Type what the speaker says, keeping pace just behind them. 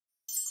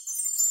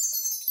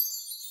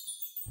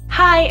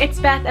Hi, it's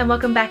Beth and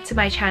welcome back to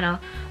my channel.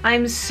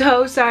 I'm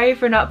so sorry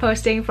for not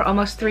posting for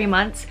almost 3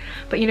 months,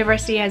 but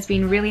university has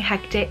been really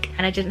hectic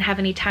and I didn't have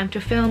any time to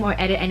film or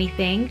edit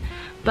anything.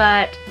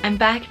 But I'm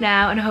back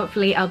now and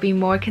hopefully I'll be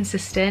more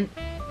consistent.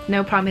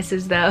 No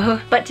promises though.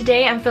 But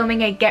today I'm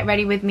filming a get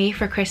ready with me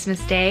for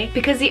Christmas Day.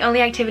 Because the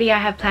only activity I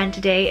have planned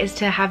today is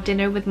to have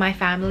dinner with my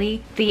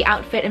family, the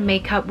outfit and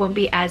makeup won't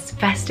be as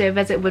festive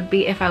as it would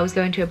be if I was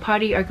going to a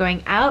party or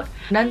going out.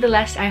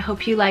 Nonetheless, I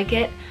hope you like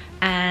it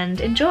and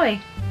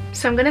enjoy.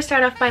 So I'm going to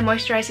start off by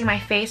moisturizing my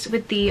face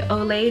with the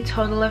Olay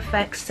Total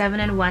Effects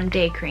 7-in-1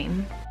 Day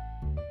Cream.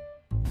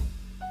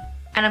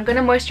 And I'm going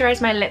to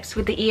moisturize my lips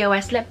with the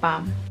EOS Lip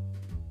Balm.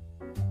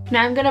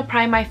 Now I'm going to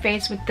prime my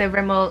face with the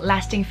Rimmel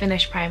Lasting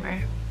Finish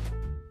Primer.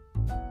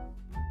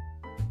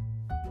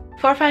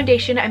 For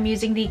foundation, I'm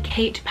using the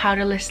Kate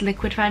Powderless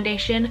Liquid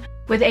Foundation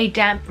with a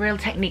damp Real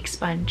Technique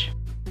sponge.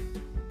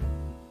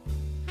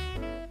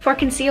 For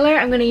concealer,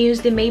 I'm going to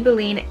use the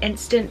Maybelline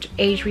Instant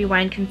Age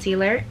Rewind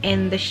Concealer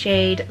in the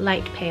shade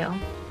Light Pale.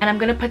 And I'm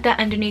going to put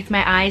that underneath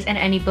my eyes and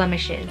any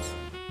blemishes.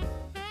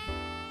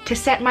 To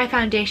set my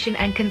foundation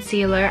and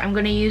concealer, I'm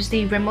going to use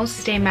the Rimmel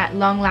Stay Matte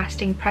Long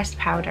Lasting Pressed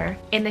Powder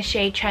in the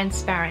shade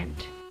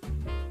Transparent.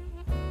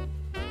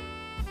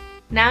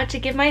 Now to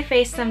give my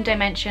face some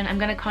dimension, I'm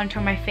going to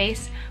contour my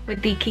face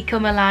with the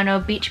Kiko Milano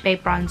Beach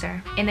Babe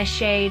Bronzer in the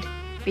shade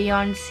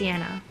Beyond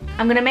Sienna.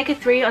 I'm going to make a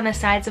 3 on the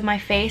sides of my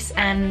face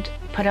and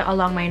put it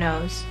along my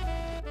nose.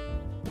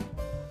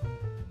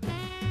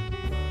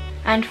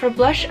 And for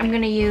blush, I'm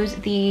going to use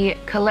the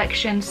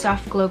Collection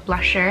Soft Glow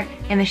Blusher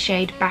in the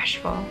shade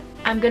Bashful.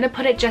 I'm going to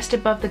put it just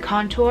above the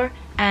contour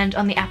and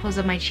on the apples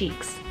of my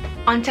cheeks.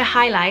 On to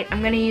highlight,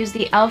 I'm going to use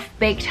the e.l.f.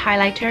 Baked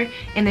Highlighter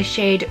in the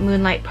shade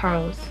Moonlight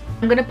Pearls.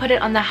 I'm going to put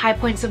it on the high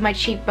points of my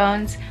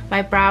cheekbones,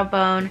 my brow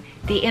bone,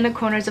 the inner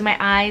corners of my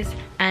eyes,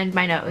 and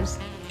my nose.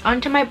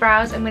 Onto my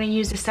brows, I'm going to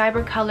use the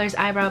Cyber Colors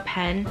Eyebrow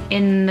Pen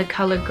in the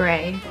color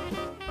Grey.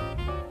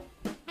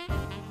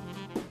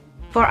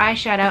 For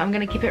eyeshadow, I'm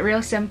going to keep it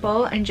real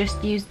simple and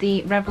just use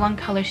the Revlon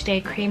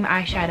Colorstay Creme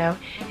Eyeshadow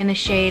in the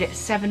shade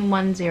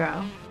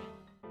 710.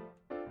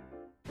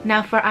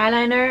 Now for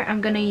eyeliner,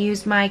 I'm going to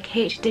use my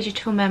Kate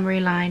Digital Memory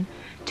line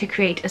to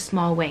create a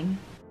small wing.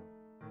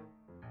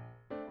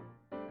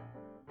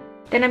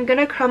 Then I'm going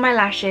to curl my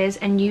lashes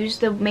and use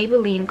the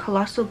Maybelline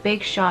Colossal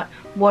Big Shot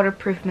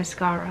Waterproof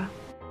Mascara.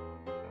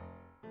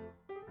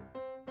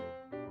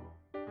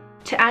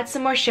 To add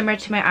some more shimmer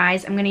to my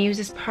eyes, I'm going to use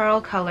this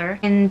pearl color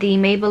in the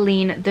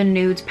Maybelline The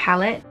Nudes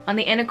palette on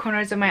the inner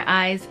corners of my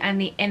eyes and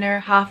the inner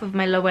half of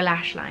my lower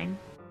lash line.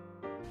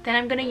 Then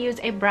I'm going to use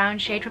a brown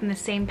shade from the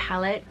same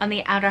palette on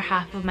the outer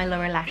half of my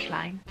lower lash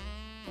line.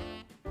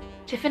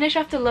 To finish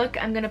off the look,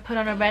 I'm going to put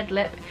on a red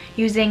lip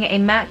using a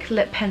MAC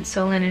lip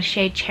pencil in the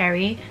shade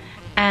Cherry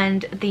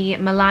and the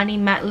Milano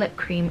matte lip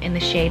cream in the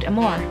shade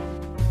Amore.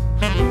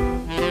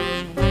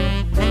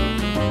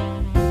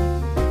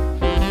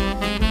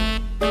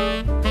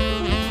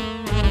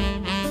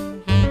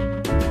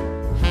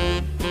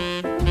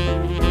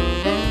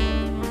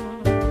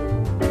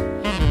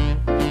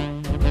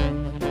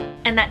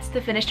 And that's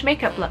the finished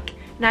makeup look.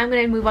 Now I'm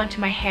going to move on to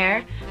my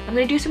hair. I'm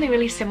going to do something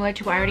really similar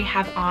to what I already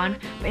have on,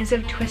 but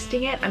instead of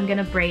twisting it, I'm going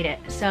to braid it.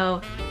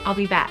 So I'll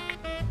be back.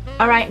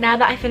 Alright, now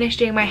that I finished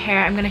doing my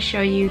hair, I'm going to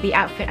show you the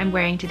outfit I'm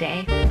wearing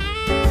today.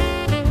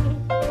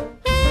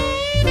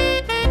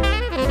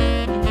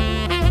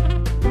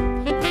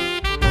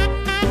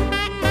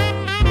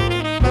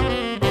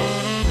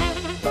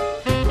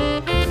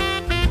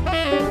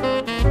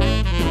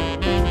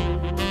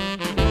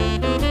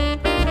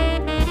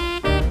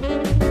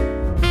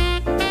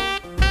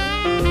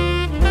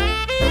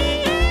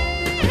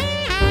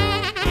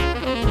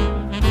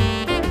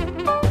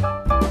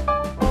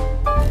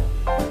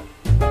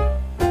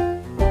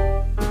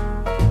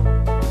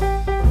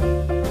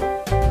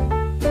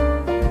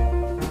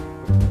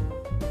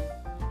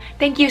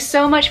 Thank you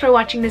so much for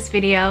watching this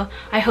video.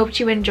 I hoped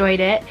you enjoyed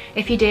it.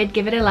 If you did,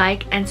 give it a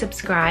like and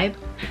subscribe.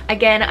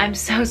 Again, I'm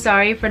so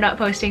sorry for not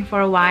posting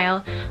for a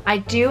while. I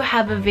do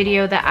have a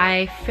video that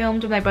I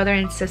filmed with my brother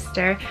and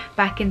sister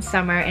back in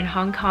summer in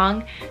Hong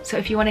Kong. So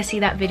if you want to see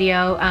that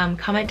video,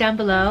 comment down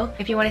below.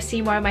 If you want to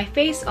see more of my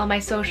face, all my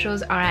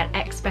socials are at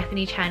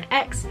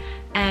xbethanychanx.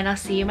 And I'll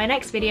see you in my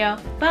next video.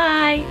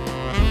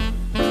 Bye!